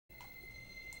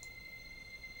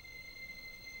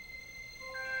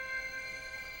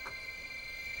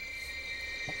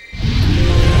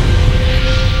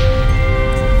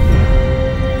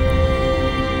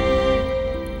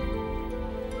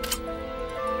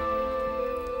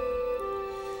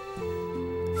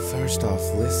First off,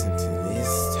 listen to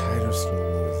this title screen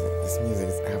music. This music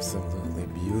is absolutely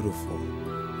beautiful.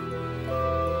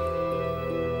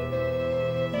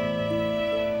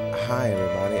 Hi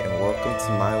everybody, and welcome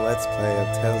to my Let's Play of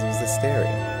Tales of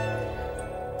Zestiria.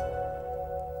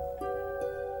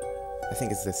 I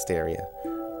think it's Zestiria.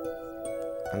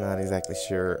 I'm not exactly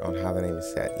sure on how the name is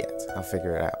said yet. I'll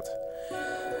figure it out.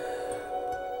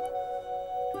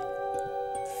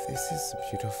 This is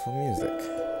beautiful music.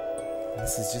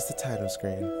 This is just the title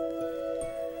screen.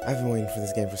 I've been waiting for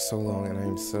this game for so long, and I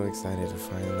am so excited to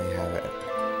finally have it.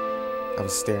 I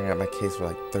was staring at my case for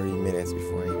like 30 minutes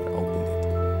before I even opened it.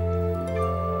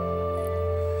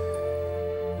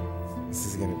 This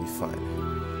is gonna be fun.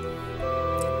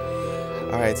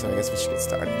 Alright, so I guess we should get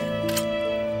started.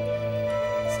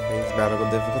 Screen's battle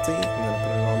difficulty. I'm gonna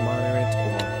put it on moderate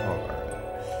or hard.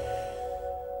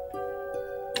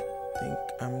 I think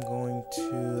I'm going to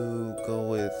go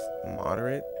with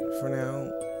moderate for now.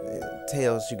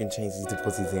 Tails, you can change these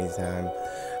difficulties anytime.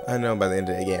 I know by the end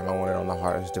of the game I want it on the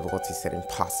hardest difficulty setting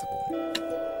possible.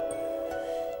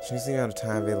 Change the amount of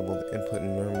time available to input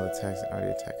normal attacks and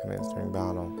audio attack commands during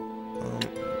battle.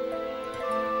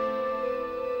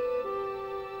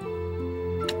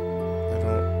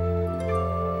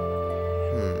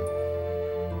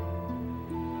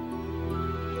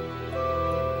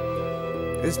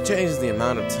 This changes the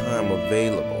amount of time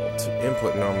available to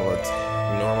input normal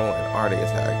and arty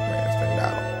attack commands during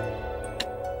battle.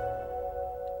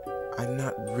 I'm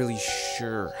not really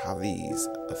sure how these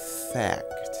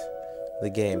affect the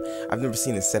game. I've never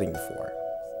seen this setting before.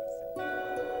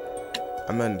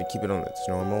 I'm going to keep it on its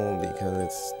normal because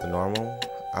it's the normal.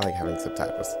 I like having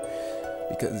subtitles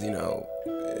because, you know,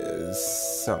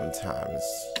 sometimes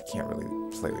you can't really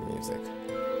play the music.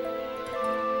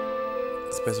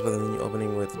 Specify the menu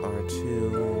opening with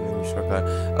R2, menu shortcut.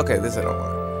 Okay, this I don't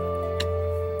want.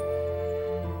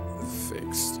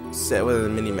 Fixed. Set whether the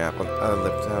mini-map on the other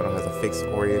left title has a fixed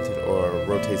oriented or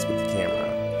rotates with the camera.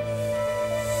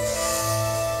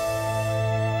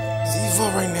 The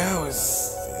default right now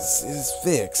is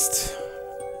fixed.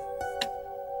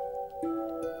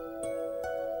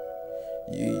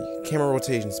 Camera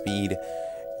rotation speed.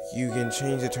 You can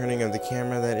change the turning of the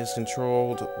camera that is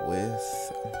controlled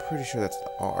with, I'm pretty sure that's the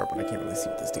R, but I can't really see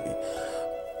with this TV.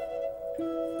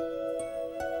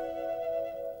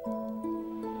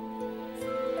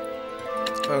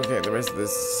 Okay, the rest of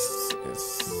this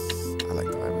is, I like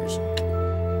the vibration.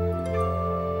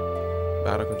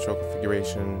 Battle control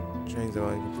configuration, change the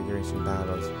volume configuration,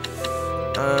 battles.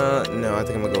 No, I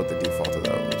think I'm gonna go with the default of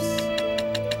those.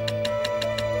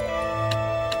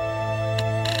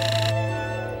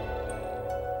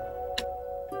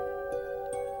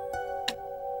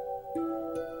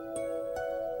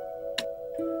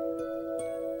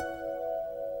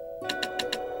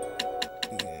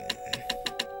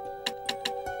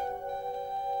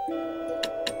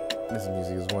 This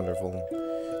music is wonderful.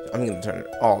 I'm gonna turn it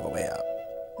all the way up.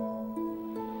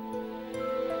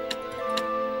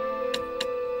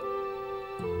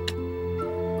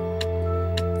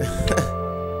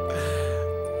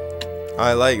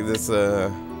 I like this,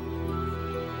 the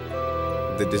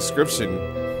description.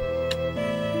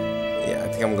 Yeah, I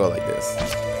think I'm gonna go like this.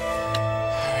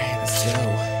 Alright, let's go.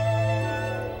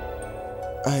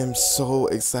 I am so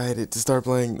excited to start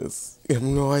playing this. You have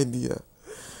no idea.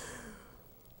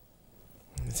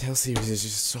 The Tales series is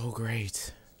just so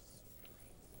great.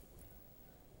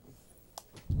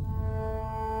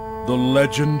 The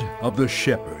Legend of the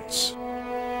Shepherds.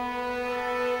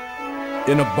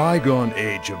 In a bygone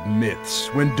age of myths,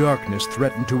 when darkness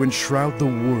threatened to enshroud the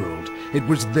world, it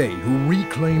was they who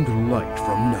reclaimed light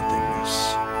from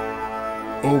nothingness.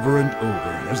 Over and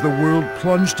over, as the world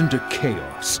plunged into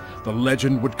chaos, the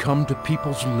legend would come to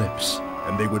people's lips,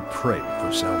 and they would pray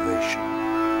for salvation.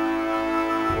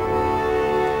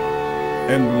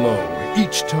 And lo,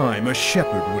 each time a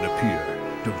shepherd would appear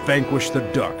to vanquish the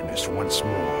darkness once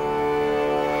more.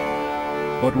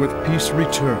 But with peace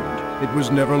returned, it was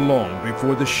never long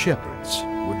before the shepherds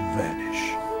would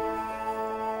vanish.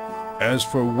 As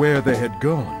for where they had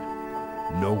gone,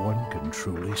 no one can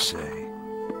truly say.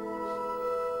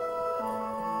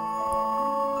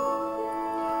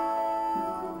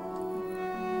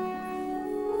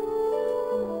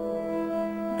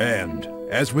 And,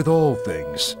 as with all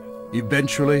things,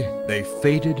 eventually, they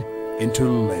faded into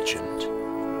legend.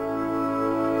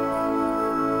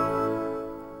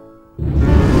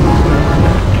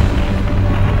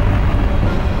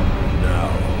 Now,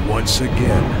 once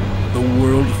again, the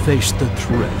world faced the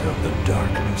threat of the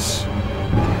darkness.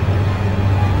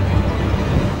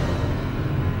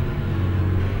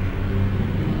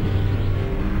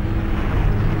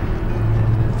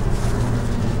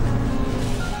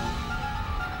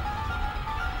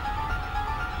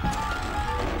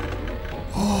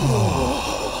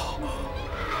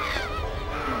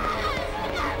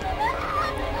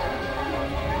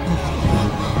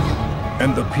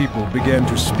 And the people began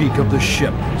to speak of the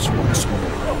shepherds once more.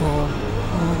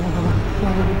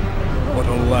 But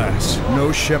alas,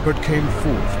 no shepherd came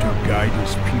forth to guide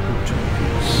his people to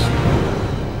peace.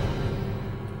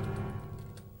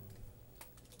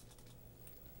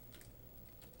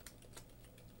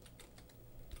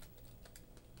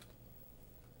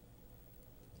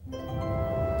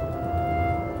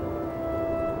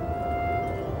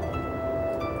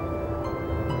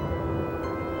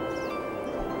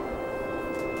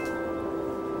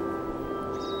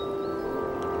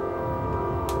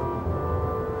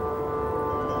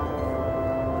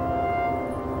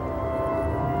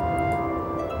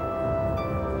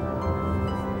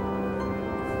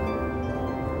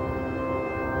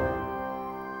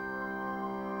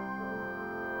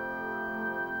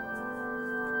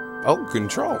 Oh,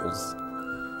 controls.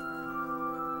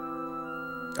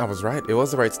 I was right. It was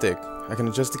the right stick. I can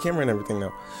adjust the camera and everything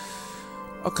now.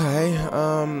 Okay,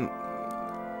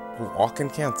 walk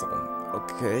and cancel.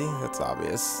 Okay, that's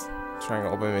obvious. Trying to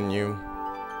open menu.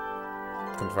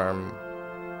 Confirm.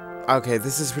 Okay,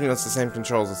 this is pretty much the same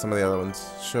controls as some of the other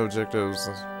ones. Show objectives,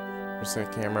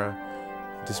 reset camera,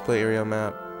 display area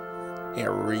map,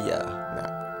 area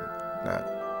map, not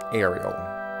aerial.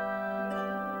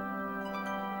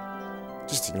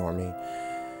 Just ignore me.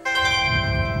 Hey.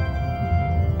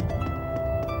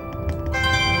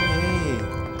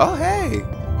 Oh, hey!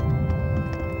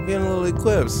 Getting a little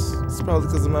equips. It's probably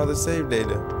because of my other save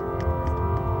data.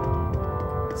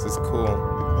 This is cool.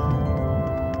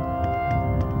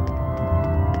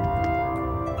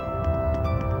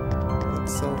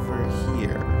 What's over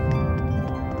here?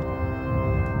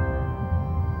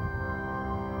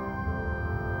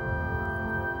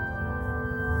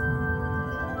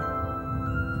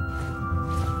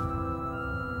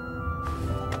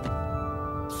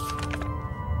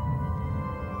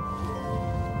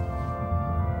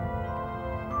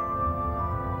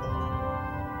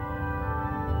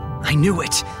 I knew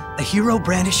it! A hero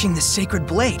brandishing the sacred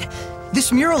blade.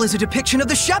 This mural is a depiction of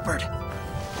the shepherd!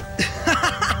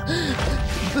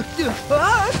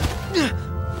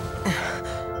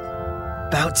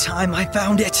 About time I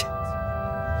found it!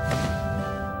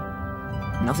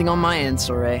 Nothing on my end,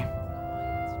 Soray.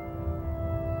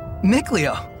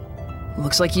 Mikleo!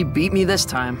 Looks like you beat me this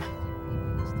time.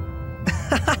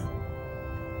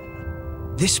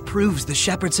 This proves the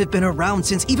shepherds have been around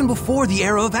since even before the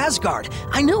era of Asgard.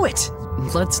 I knew it!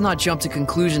 Let's not jump to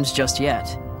conclusions just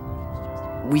yet.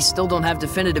 We still don't have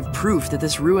definitive proof that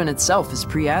this ruin itself is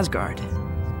pre-Asgard.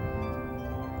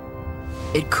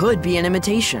 It could be an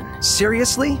imitation.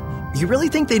 Seriously? You really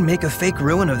think they'd make a fake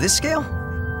ruin of this scale?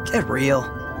 Get real.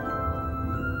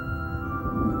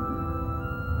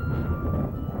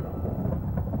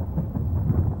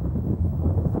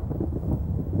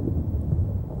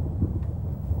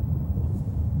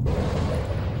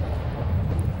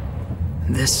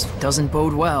 This doesn't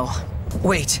bode well.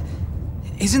 Wait,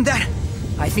 isn't that...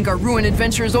 I think our ruin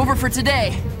adventure is over for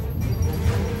today.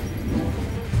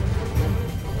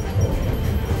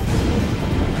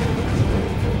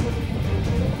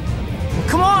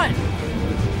 Come on!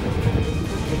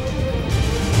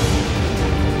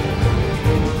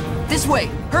 This way,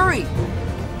 hurry!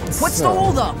 What's the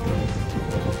holdup?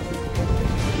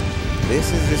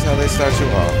 This is just how they start you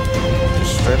off.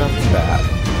 Just straight off the bat.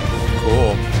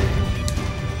 Cool.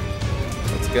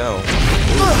 Let's go.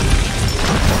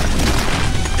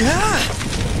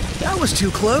 That was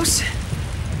too close.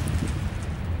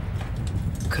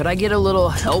 Could I get a little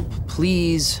help,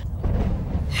 please?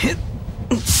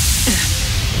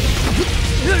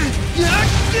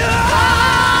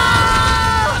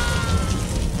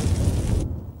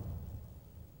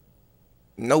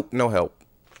 Nope, no help.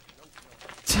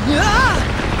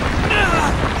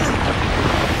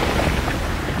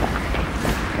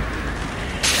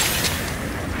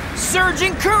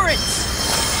 Surging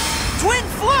currents! Twin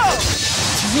flow!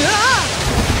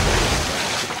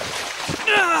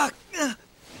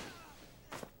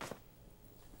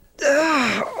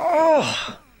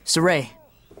 Soray.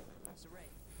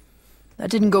 That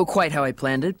didn't go quite how I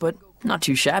planned it, but not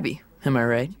too shabby, am I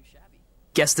right?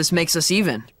 Guess this makes us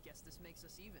even.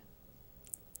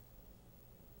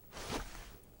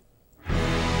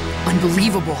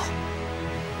 Unbelievable.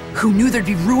 Who knew there'd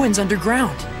be ruins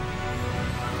underground?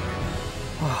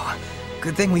 Oh,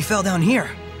 good thing we fell down here.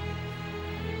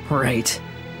 Right.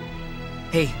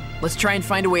 Hey, let's try and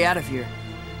find a way out of here.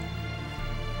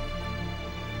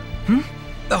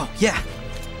 Oh, yeah.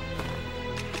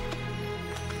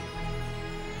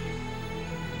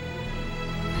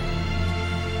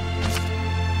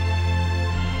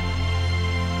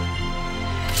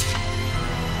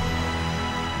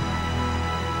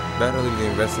 Better leave the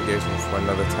investigation for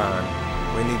another time.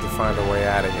 We need to find a way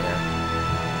out of here.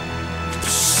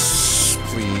 Shh,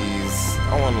 please.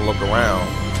 I want to look around.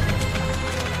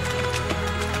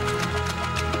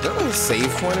 Is there like a save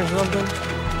point or something?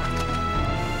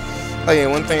 Oh yeah,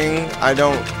 one thing, I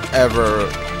don't ever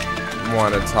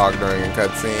want to talk during a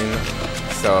cutscene,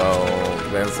 so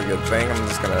that's a good thing. I'm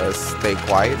just gonna stay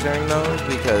quiet during those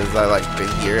because I like to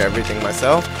hear everything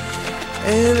myself,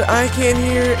 and I can't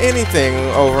hear anything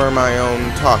over my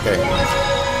own talking.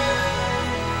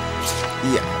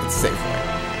 Yeah, it's safe way.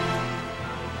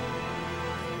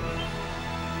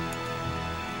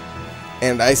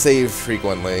 And I save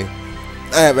frequently.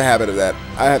 I have a habit of that.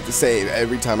 I have to save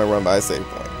every time I run by a save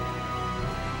point.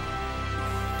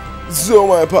 So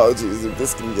my apologies if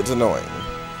this can get annoying.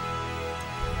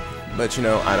 But you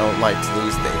know, I don't like to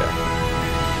lose data.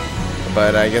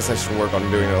 But I guess I should work on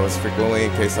doing it less frequently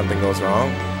in case something goes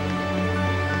wrong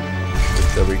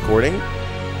with the recording.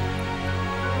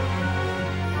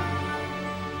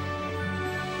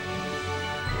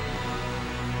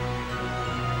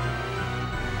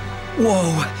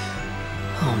 Whoa!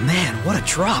 Oh man, what a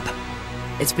drop!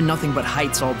 It's been nothing but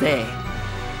heights all day.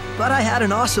 But I had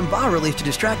an awesome bas relief to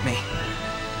distract me.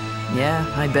 Yeah,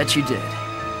 I bet you did.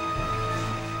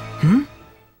 Hmm?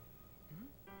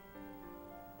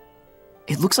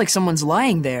 It looks like someone's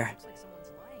lying there.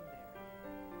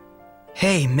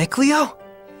 Hey, Mikleo?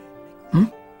 Hmm?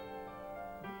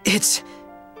 It's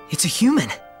a human.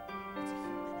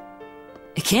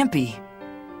 It can't be.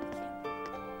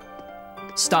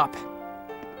 Stop.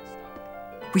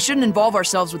 We shouldn't involve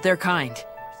ourselves with their kind.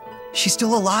 She's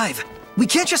still alive. We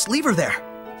can't just leave her there.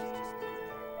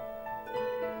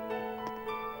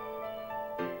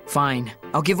 Fine.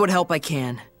 I'll give what help I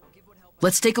can.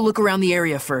 Let's take a look around the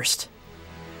area first.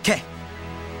 Okay.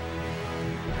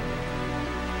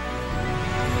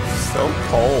 So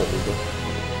cold.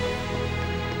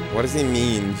 What does he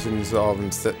mean? Should involve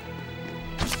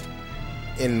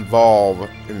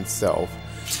himself.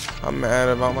 I'm mad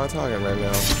about my talking right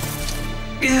now.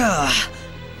 Yeah,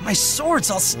 my sword's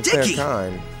all What's their sticky.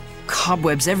 kind?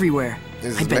 Cobwebs everywhere.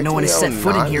 Is I bet no one has set Mikleo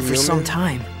foot in not here for some human?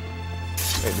 time.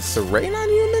 Wait, is Saray not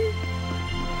human?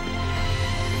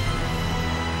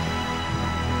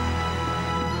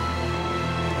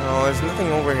 No, there's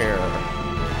nothing over here.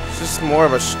 It's just more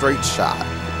of a straight shot.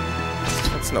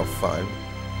 That's no fun.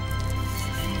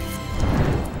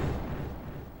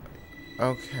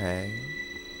 Okay.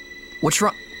 What's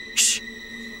wrong? Shh.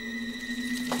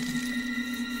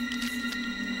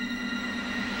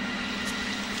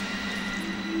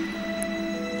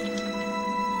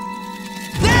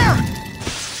 There!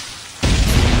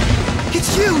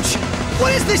 It's huge!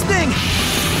 What is this thing?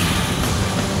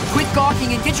 Quit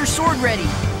gawking and get your sword ready.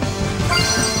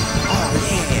 Oh,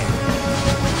 yeah.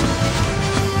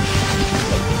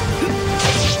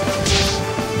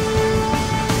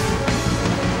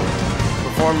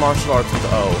 Perform martial arts with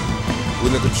O.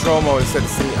 When the control mode is set to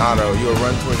semi-auto, you will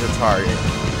run towards your target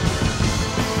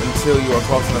until you are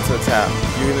close enough to attack.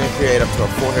 You can then create up to a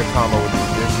 4-hit combo with the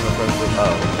addition of press with O.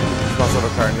 You can also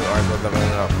recur new arms with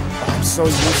leveling up. Oh, I'm so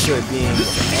used to it being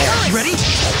Ready?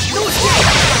 No escape!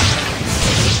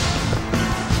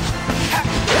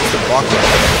 the block.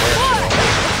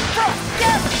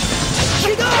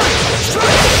 Hang on!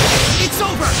 Strike! It's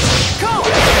over! Go!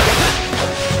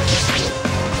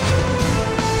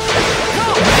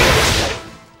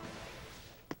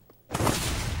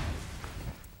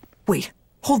 Wait,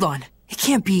 hold on. It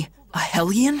can't be a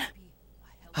Hellion?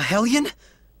 A Hellion?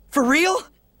 For real?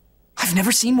 I've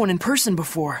never seen one in person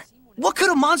before. What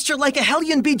could a monster like a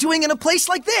Hellion be doing in a place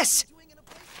like this?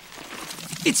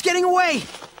 It's getting away!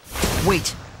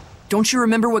 Wait, don't you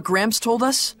remember what Gramps told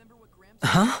us?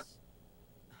 Huh?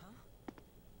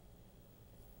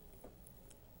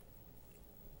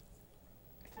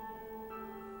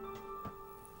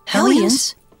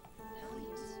 Hellions?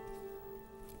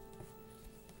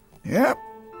 Yep,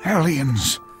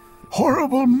 Hellions.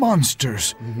 Horrible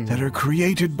monsters that are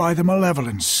created by the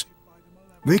malevolence.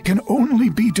 They can only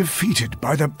be defeated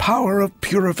by the power of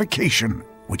purification,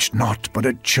 which not but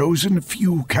a chosen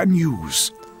few can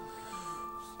use.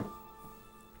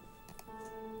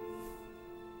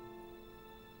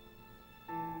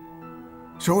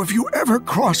 So if you ever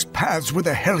cross paths with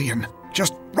a Hellion,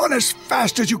 just run as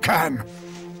fast as you can.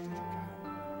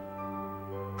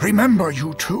 Remember,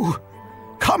 you two,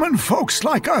 common folks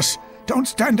like us don't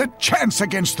stand a chance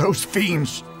against those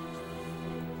fiends.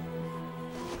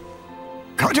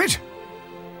 Got it?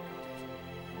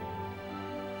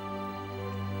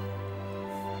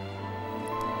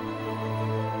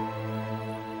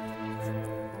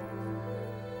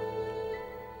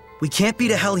 We can't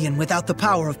beat a Hellion without the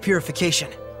power of purification.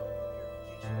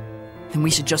 Then we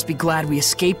should just be glad we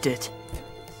escaped it.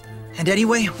 And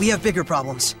anyway, we have bigger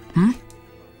problems.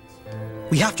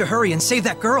 We have to hurry and save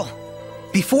that girl,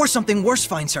 before something worse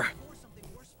finds her.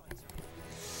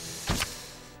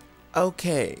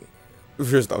 Okay.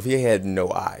 First off, he had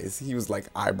no eyes. He was like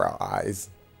eyebrow eyes.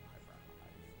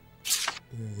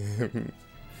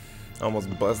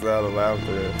 Almost busted out of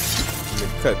laughter in the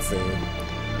cutscene.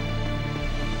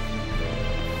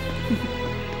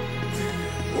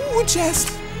 Ooh,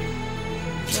 chest!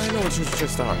 I know what your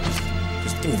chests are.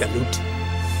 Just give me that loot.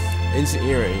 Ancient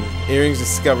earring. Earrings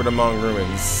discovered among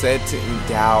ruins, said to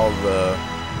endow the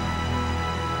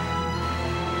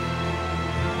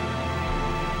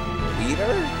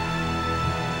leader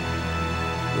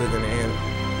with an ant.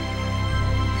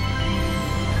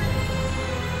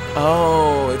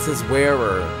 Oh, it says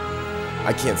wearer.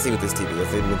 I can't see with this TV,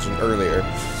 as they mentioned earlier.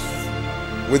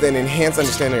 With an enhanced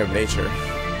understanding of nature.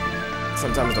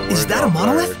 Sometimes the words Is that a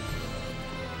monolith?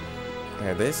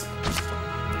 Yeah, this.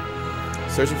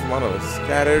 Searching for monoliths.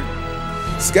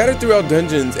 Scattered throughout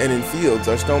dungeons and in fields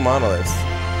are stone monoliths.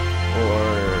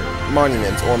 Or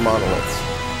monuments or monoliths.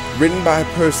 Written by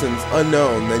persons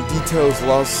unknown that details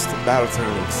lost battle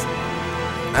techniques.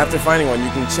 After finding one,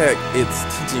 you can check its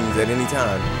teachings at any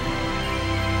time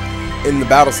in the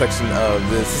battle section of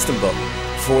the system book.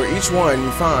 For each one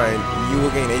you find, you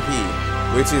will gain AP,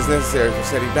 which is necessary for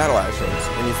steady battle actions.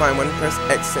 When you find one, press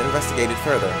X to investigate it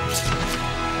further.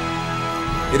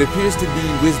 It appears to be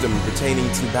wisdom pertaining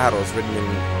to battles written in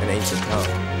an ancient tongue.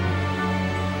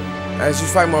 As you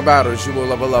fight more battles, you will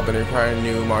level up and acquire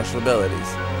new martial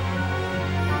abilities.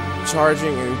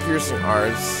 Charging and piercing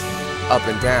arts, up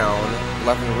and down,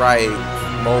 left and right,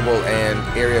 mobile and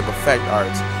area of effect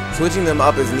arts, switching them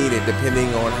up as needed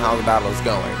depending on how the battle is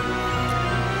going.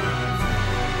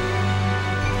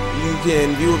 You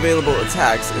can view available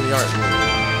attacks in the art menu.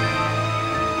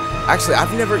 Actually,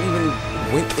 I've never even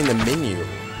went in the menu.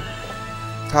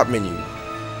 Top menu.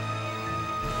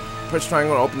 Push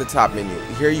triangle to open the top menu.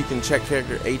 Here you can check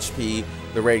character HP,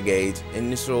 the red gauge,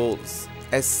 initial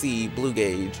SC blue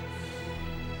gauge,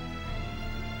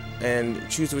 and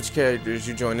choose which characters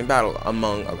you join in battle,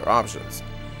 among other options.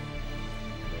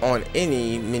 On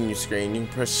any menu screen, you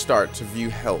can press start to view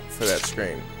help for that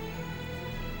screen.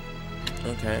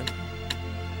 Okay.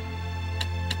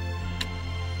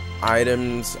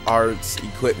 Items, arts,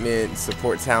 equipment,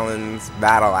 support talents,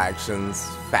 battle actions,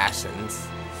 fashions,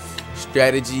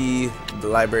 strategy, the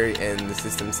library, and the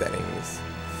system settings.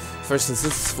 First, since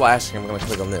this is flashing, I'm going to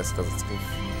click on this because it's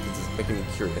making me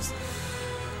curious.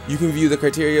 You can view the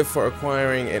criteria for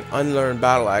acquiring an unlearned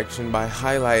battle action by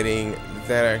highlighting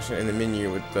that action in the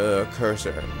menu with the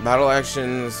cursor. Battle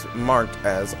actions marked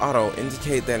as auto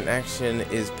indicate that an action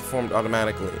is performed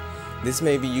automatically. This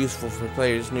may be useful for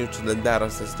players new to the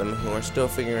data system who are still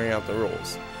figuring out the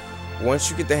rules. Once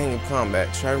you get the hang of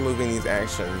combat, try removing these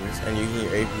actions and using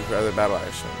your AP for other battle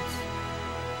actions.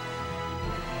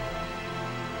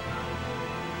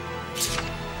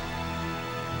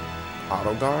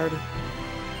 Auto guard?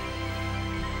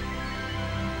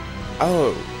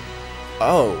 Oh,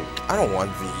 I don't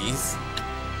want these.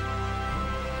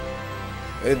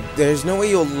 There's no way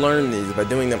you'll learn these by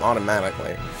doing them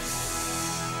automatically.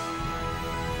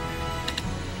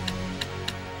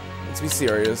 Let's be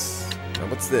serious. Now,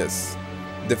 what's this?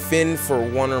 Defend for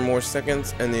 1 or more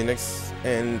seconds, and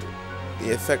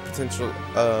the effect potential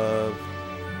of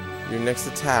your next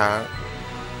attack.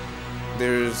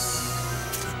 There's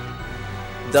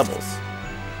doubles.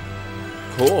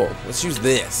 Cool. Let's use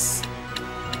this.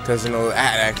 Because, you know,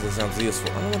 that actually sounds useful.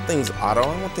 I don't want things auto. I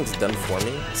don't want things done for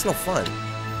me. It's no fun.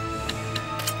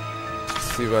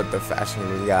 Let's see what the fashion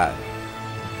we got.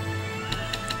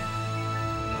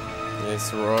 Yes,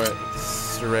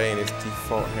 Saray in its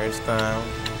default hairstyle.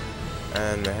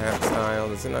 And the hat style.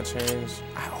 Does it not change?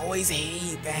 I always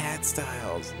hate the hat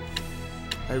styles.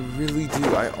 I really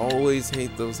do. I always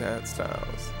hate those hat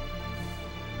styles.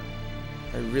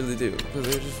 I really do. Because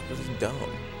they're just really dumb.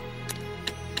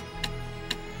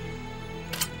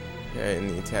 Yeah, in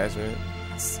the attachment.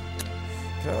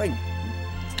 Can I like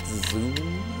zoom?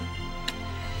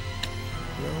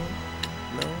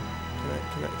 No?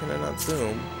 Can I not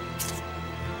zoom?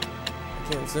 I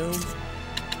can't zoom?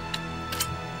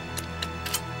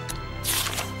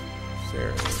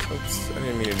 Serious. Oops, I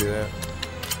didn't mean to do that.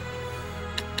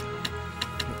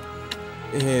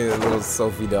 Yeah, the little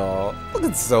Sophie doll. Look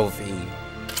at Sophie.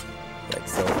 Like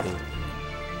Sophie.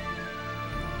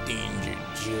 Danger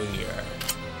Jr.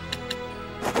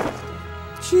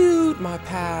 Jude, my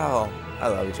pal. I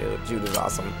love Jude. Jude is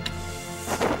awesome.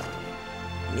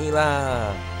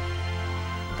 Mila.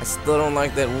 I still don't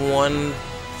like that one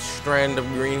strand of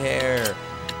green hair.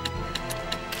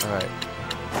 Alright.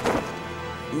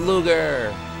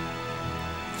 Luger!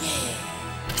 Yeah!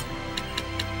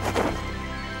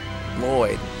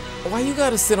 Lloyd, why you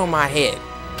gotta sit on my head?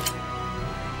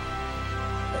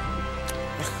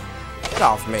 Get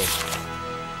off me.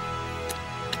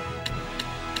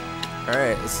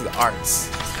 Alright, let's see the arts.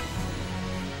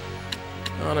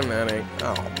 Automatic.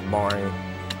 Oh, boring.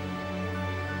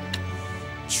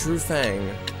 True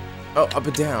Fang. Oh, up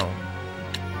and down.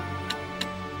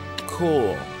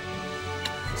 Cool.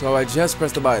 So I just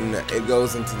press the button, it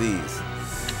goes into these.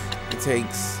 It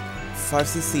takes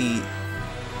 5cc,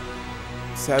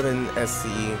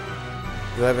 7SC,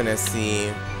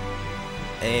 11SC,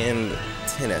 and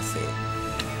 10SC.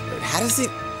 How does it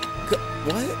go?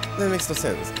 What? That makes no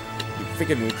sense. You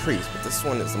figured it increased, but this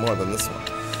one is more than this one.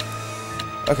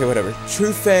 Okay, whatever.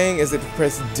 True Fang is it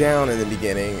press down in the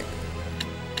beginning,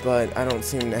 but I don't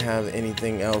seem to have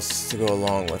anything else to go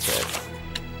along with it.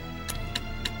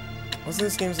 Wasn't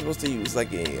this game supposed to use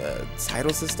like a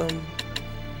title system?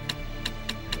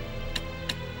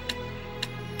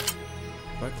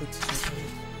 Right click to check it.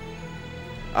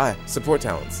 Ah, support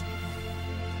talents.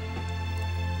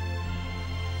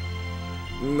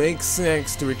 Make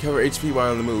snacks to recover HP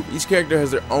while on the move. Each character has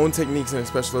their own techniques and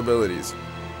special abilities.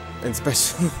 And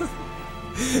special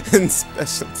and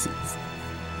specialties.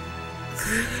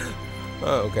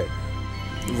 Oh, okay.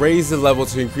 Raise the level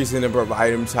to increase the number of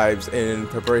item types and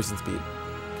preparation speed.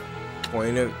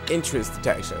 Point of interest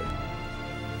detection.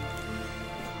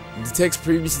 Detects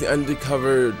previously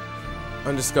undiscovered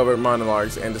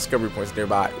monologues and discovery points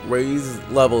nearby. Raise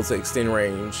level to extend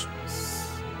range.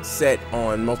 Set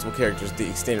on multiple characters to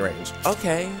extend range.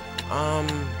 Okay.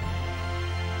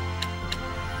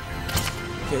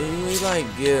 Can we like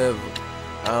give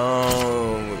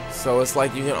so it's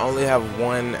like you can only have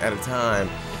one at a time.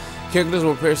 Characters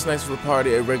will prepare snacks for the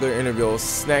party at regular intervals.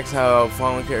 Snacks have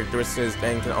following characteristics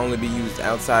and can only be used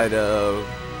outside of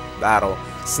battle.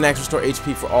 Snacks restore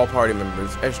HP for all party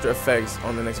members. Extra effects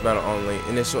on the next battle only.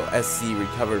 Initial SC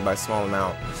recovered by small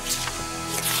amount.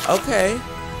 Okay.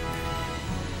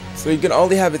 So you can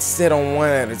only have it set on one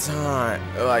at a time.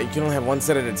 Like, you can only have one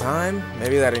set at a time?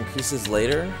 Maybe that increases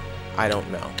later? I don't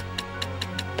know.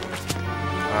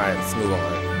 Alright, let's move on.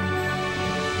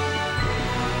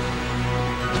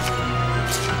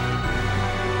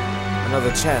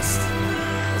 Another chest.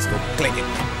 Let's go click it.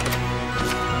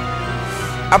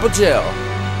 Apple gel.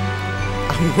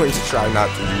 I'm going to try not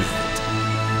to use it.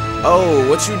 Oh,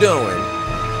 what you doing?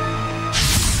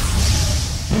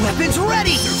 Weapons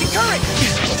ready! Current!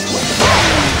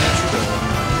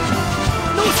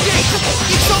 No escape!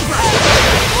 It's over!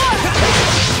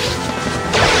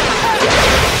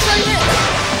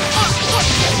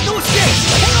 No escape!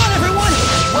 Hang on, everyone!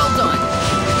 Well done.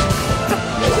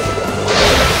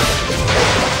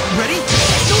 Ready?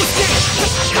 No escape!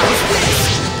 How's this?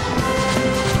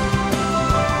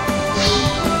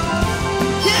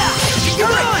 Yeah!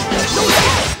 Come on! No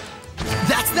escape!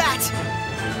 That's that!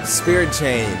 Spirit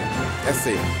Chain. Let's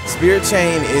see. Spirit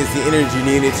Chain is the energy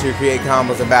needed to create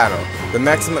combos in battle. The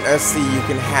maximum SC you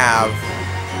can have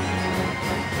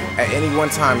at any one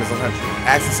time is 100.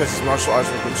 Actions such as martial arts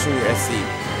will consume your SC,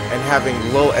 and having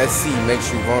low SC makes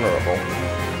you vulnerable.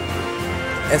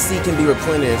 SC can be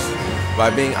replenished by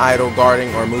being idle,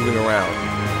 guarding, or moving around.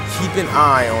 Keep an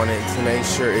eye on it to make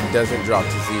sure it doesn't drop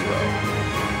to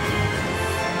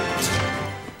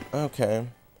 0. Okay.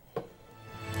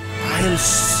 I am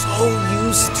so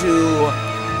used to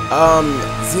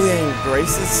Zestiria and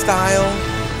Grace's style,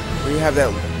 where you have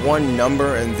that one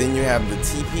number and then you have the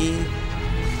TP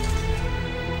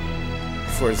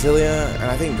for Zestiria,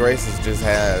 and I think Grace's just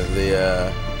had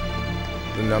the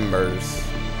numbers.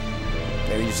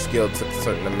 Maybe your skill took a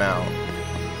certain amount,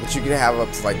 but you could have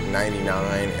up to like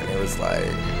 99, and it was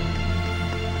like.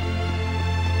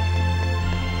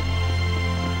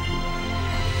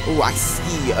 Oh, I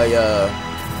see a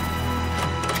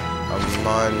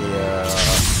Mania.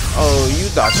 Oh, you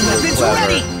thought you were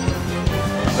clever.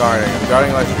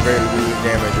 Guarding like greatly reduce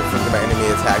damage inflicted by enemy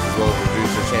attacks as well as reduce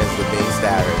your chances of being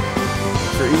staggered.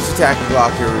 For each attack you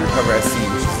block, you will recover SC,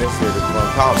 which is necessary to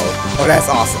perform combo. Oh, that's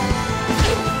awesome.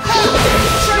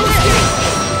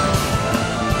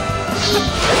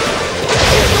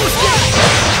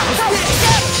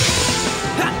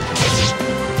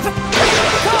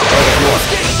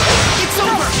 It's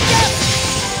over!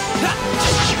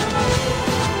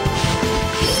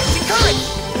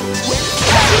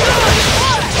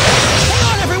 Hang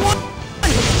on, everyone!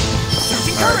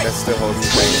 Alright, that still holds the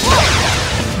same.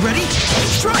 Ready?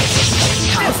 Strike!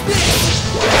 How's this?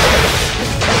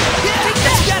 Yeah, take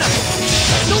that!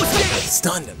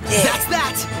 stunned him. Yeah. That's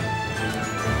that!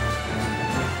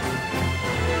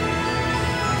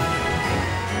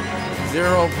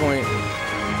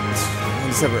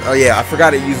 0.17. Oh yeah, I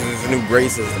forgot it uses this new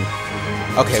grade system.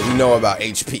 Okay, we know about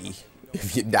HP.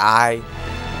 If you die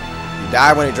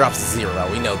when it drops to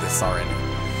 0. We know this already.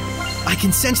 I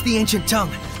can sense the ancient tongue.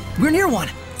 We're near one.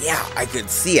 Yeah, I could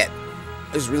see it.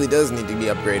 This really does need to be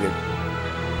upgraded.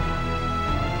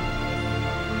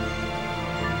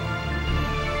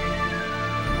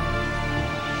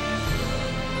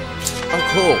 Oh,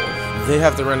 cool. They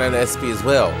have to run out of SP as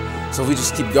well. So if we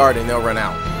just keep guarding, they'll run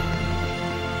out.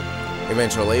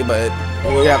 Eventually, but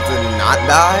we have to not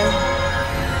die?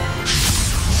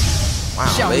 Wow,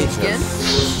 Shall they we just begin?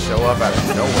 show up out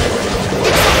of nowhere.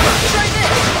 Try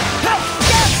this!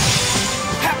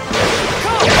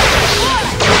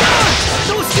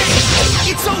 No escape!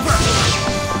 It's over!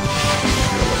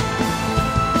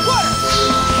 Water!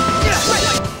 Yes!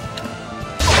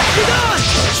 Get on!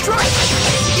 Strike!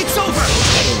 It's over!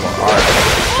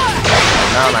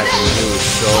 Now I can do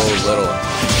so little.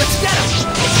 Let's get him!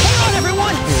 Hang on,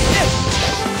 everyone!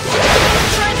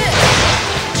 Try this!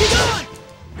 Get on!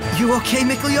 You okay,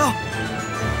 Mikleo?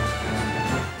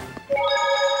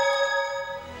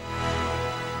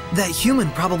 That human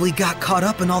probably got caught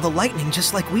up in all the lightning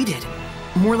just like we did.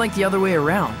 More like the other way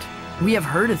around. We have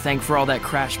her to thank for all that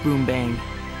crash, boom, bang.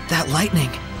 That lightning.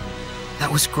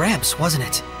 That was Gramps, wasn't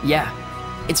it? Yeah,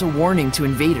 it's a warning to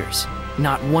invaders.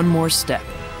 Not one more step.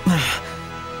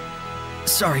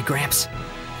 Sorry, Gramps.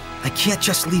 I can't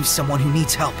just leave someone who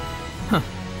needs help.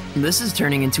 This is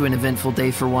turning into an eventful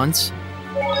day for once.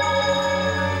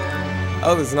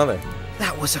 Oh, there's another.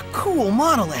 That was a cool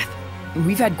monolith.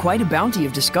 We've had quite a bounty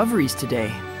of discoveries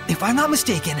today. If I'm not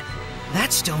mistaken,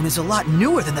 that stone is a lot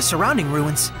newer than the surrounding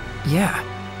ruins. Yeah,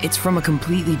 it's from a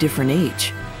completely different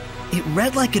age. It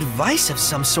read like advice of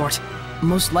some sort.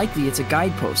 Most likely it's a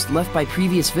guidepost left by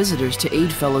previous visitors to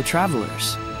aid fellow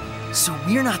travelers. So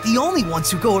we're not the only ones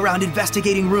who go around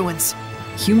investigating ruins.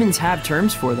 Humans have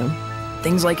terms for them.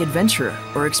 Things like adventurer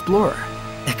or explorer.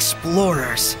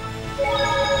 Explorers.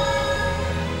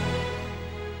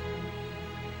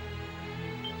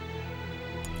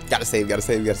 Gotta save, gotta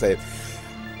save, gotta save.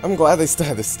 I'm glad they still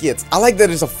have the skits. I like that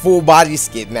it's a full body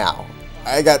skit now.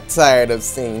 I got tired of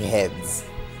seeing heads.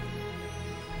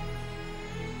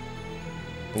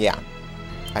 Yeah,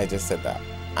 I just said that.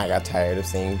 I got tired of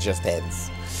seeing just heads.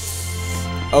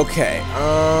 Okay,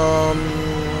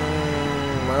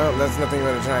 well, that's nothing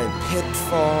but a giant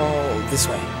pitfall. This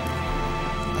way.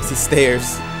 I see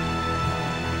stairs.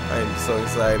 I'm so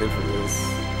excited for this.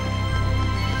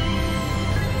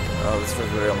 Oh, this first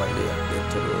video might be a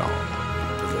bit too long,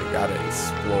 because I gotta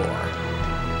explore.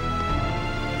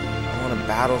 I wanna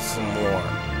battle some more.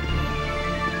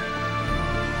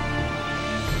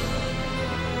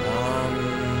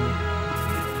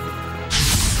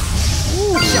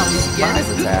 Shall we begin? Nice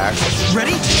attack.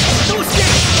 Ready? No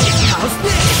escape! How's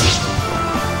this?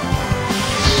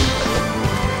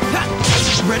 Ha!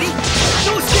 Ready?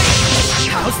 No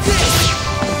escape! How's this?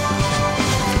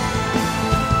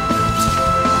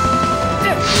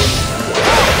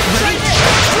 Ready?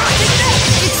 Strike!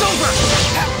 It's over!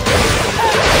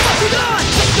 Get on!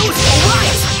 No escape!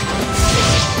 Right!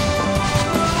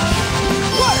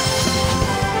 Water!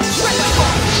 Shred that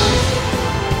ball!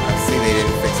 I see they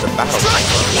didn't fix the battle. Strike!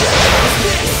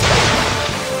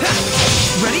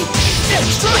 Ready?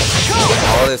 Strike! Go!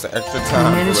 All this extra We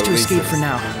time. managed to escape for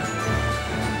now.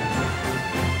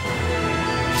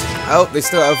 Oh, they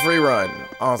still have free run.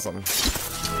 Awesome.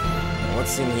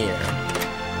 What's in here?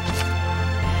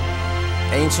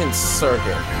 Ancient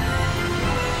Circuit.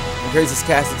 Increases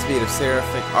casting speed of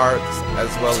seraphic arts as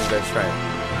well as their strength.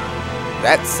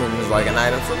 That seems like an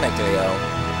item for Mikleo.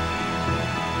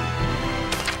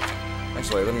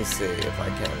 Actually, let me see if I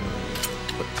can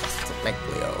put this to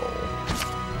Mikleo.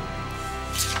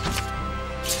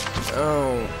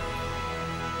 Oh.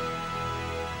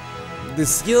 The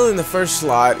skill in the first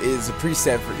slot is a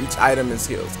preset for each item and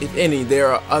skills. If any, there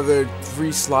are other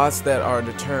 3 slots that are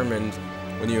determined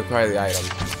when you acquire the item.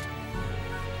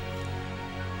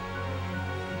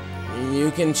 You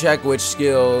can check which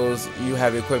skills you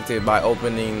have equipped by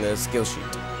opening the skill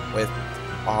sheet with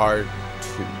R2.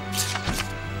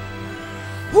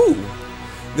 Woo!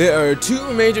 There are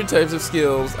 2 major types of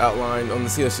skills outlined on the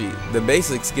skill sheet. The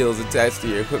basic skills attached to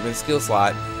your equipment skill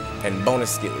slot, and bonus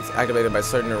skills activated by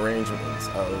certain arrangements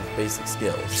of basic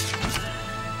skills.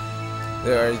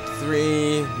 There are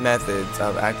 3 methods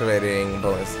of activating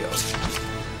bonus skills.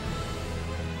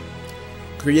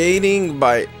 Created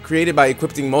by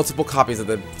equipping multiple copies of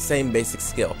the same basic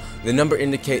skill. The number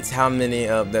indicates how many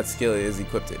of that skill is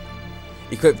equipped.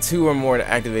 Equip 2 or more to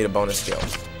activate a bonus skill.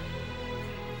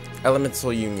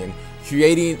 Elemental Union.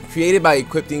 Created by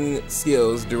equipping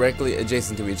skills directly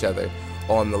adjacent to each other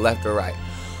on the left or right.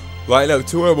 Line up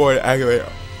 2 or more to activate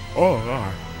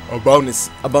a bonus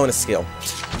skill.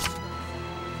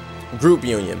 Group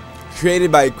Union.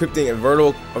 Created by equipping a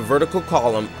vertical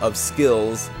column of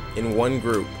skills in one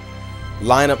group.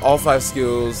 Line up all 5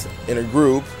 skills in a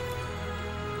group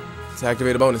to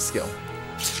activate a bonus skill.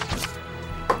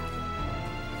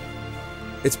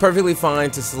 It's perfectly fine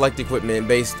to select equipment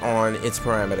based on its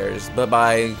parameters, but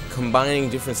by combining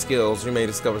different skills, you may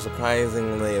discover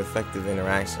surprisingly effective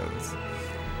interactions.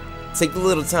 Take a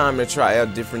little time to try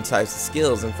out different types of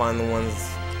skills and find the ones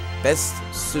best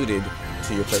suited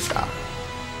to your playstyle.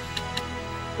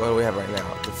 What do we have right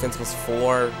now? Defense plus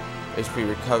 4, HP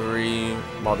recovery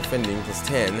while defending plus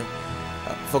 10,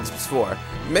 focus plus 4.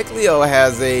 Mechleo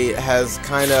has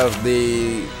kind of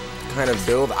the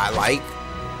build I like.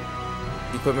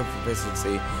 Equipment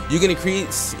proficiency. You can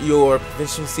increase your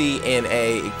proficiency in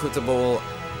a equipable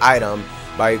item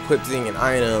by equipping an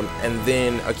item and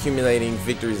then accumulating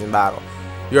victories in battle.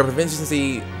 Your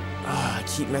proficiency, I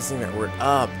keep messing that word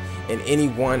up, in any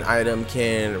one item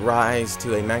can rise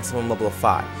to a maximum level of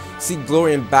 5. Seek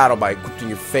glory in battle by equipping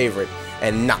your favorite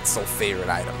and not so favorite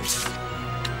items.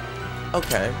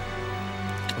 Okay.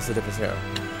 What's the difference here?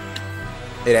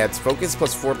 It adds focus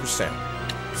plus 4%.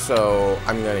 So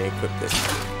I'm gonna equip this.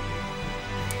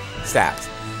 Stats.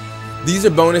 These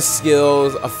are bonus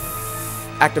skills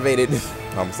activated,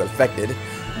 almost affected,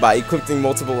 by equipping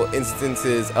multiple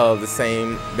instances of the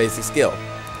same basic skill.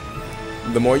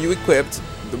 The more you equipped,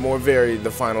 the more varied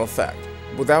the final effect.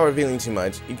 Without revealing too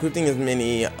much, equipping as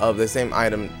many of the same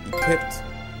item equipped.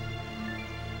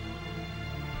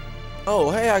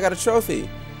 Oh, hey, I got a trophy.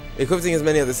 Equipping as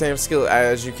many of the same skill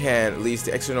as you can leads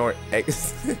to extraordinary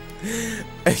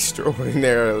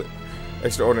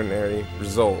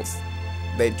results.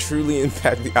 They truly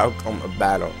impact the outcome of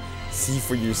battle. See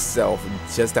for yourself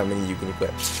just how many you can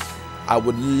equip. I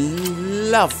would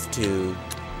love to.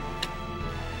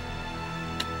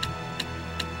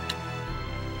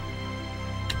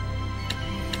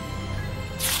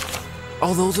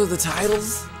 Oh, those are the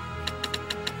titles?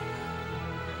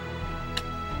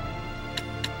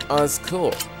 Oh, that's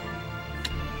cool.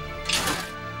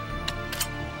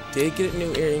 Did get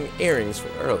new earrings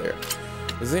from earlier.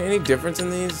 Is there any difference in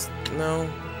these? No.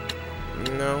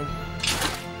 No.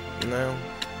 No.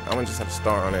 I'm gonna just have a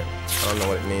star on it. I don't know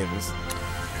what it means.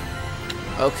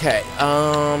 Okay,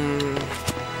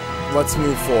 let's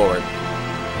move forward.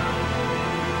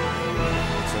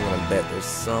 So I'm gonna bet there's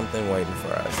something waiting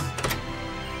for us.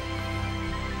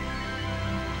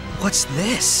 What's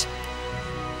this?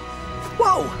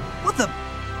 Whoa! What the?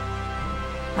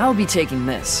 I'll be taking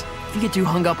this. If you get too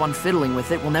hung up on fiddling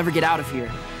with it, we'll never get out of here.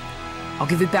 I'll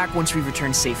give it back once we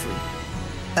return safely.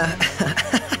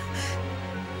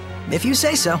 If you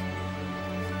say so.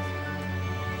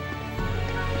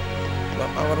 Well,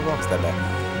 I would have walked that back.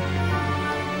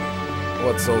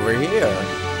 What's over here?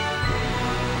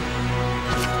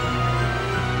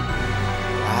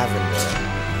 Lavender.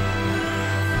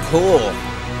 Cool.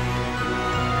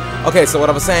 Okay, so what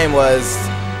I was saying was...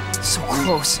 So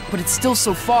close, but it's still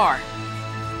so far.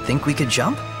 Think we could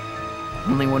jump?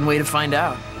 Only one way to find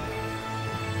out.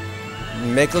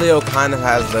 Mechleo kind of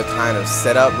has the kind of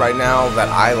setup right now that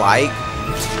I like,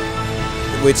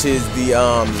 which is the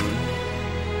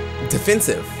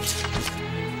defensive.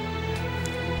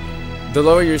 The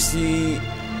lower your SC,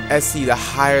 the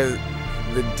higher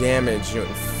the damage you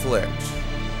inflict.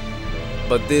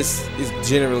 But this is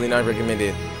generally not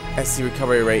recommended. SC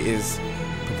recovery rate is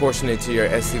proportionate to your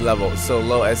SC level, so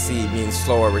low SC means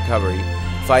slower recovery.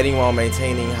 Fighting while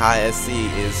maintaining high SC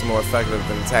is more effective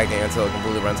than attacking until it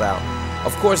completely runs out.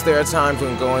 Of course, there are times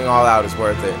when going all out is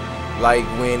worth it, like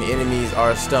when enemies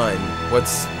are stunned.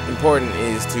 What's important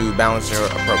is to balance your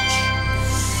approach.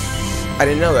 I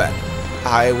didn't know that.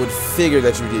 I would figure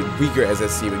that you did weaker as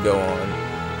SC would go on.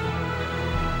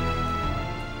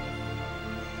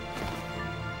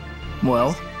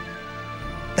 Well...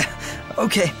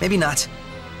 okay, maybe not.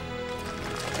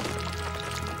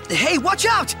 Hey, watch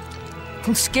out!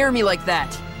 Don't scare me like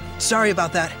that. Sorry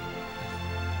about that.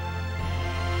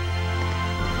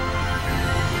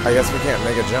 I guess we can't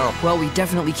make a jump. Well, we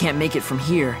definitely can't make it from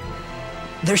here.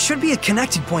 There should be a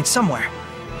connecting point somewhere.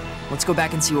 Let's go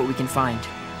back and see what we can find.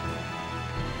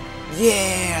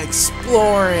 Yeah,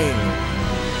 exploring!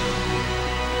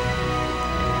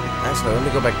 Actually, let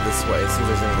me go back this way, see if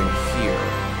there's anything here.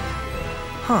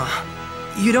 Huh.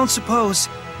 You don't suppose...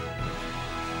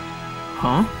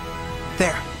 Huh?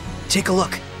 There. Take a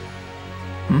look.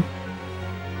 Hmm?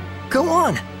 Go on.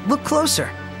 on, look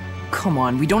closer. Come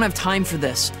on, we don't have time for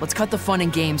this. Let's cut the fun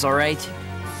and games, alright?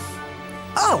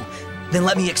 Oh, then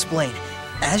let me explain.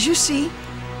 As you see...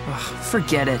 Ugh,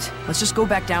 forget it. Let's just go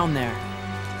back down there.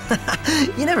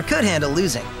 You never could handle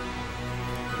losing.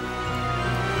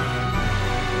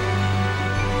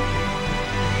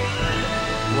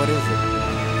 What is it?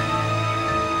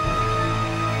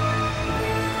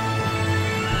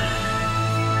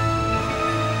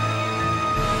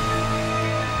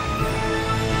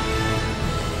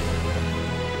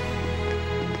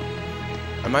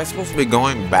 Am I supposed to be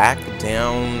going back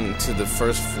down to the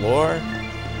first floor?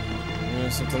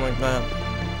 Something like that.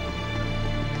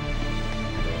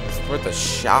 It's worth a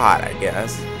shot, I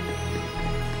guess.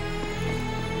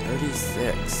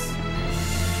 36.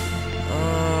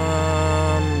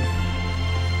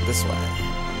 This way.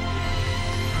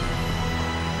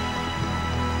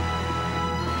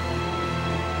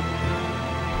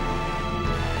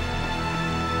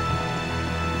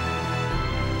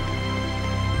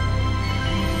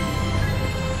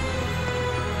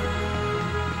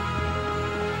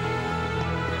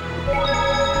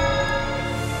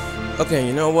 Okay,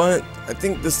 you know what? I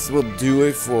think this will do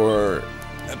it for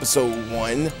episode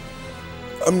 1.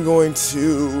 I'm going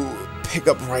to pick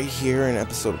up right here in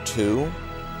episode 2.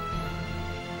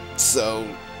 So,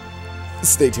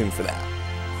 stay tuned for that.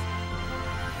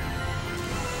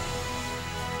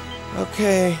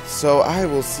 Okay, so I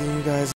will see you guys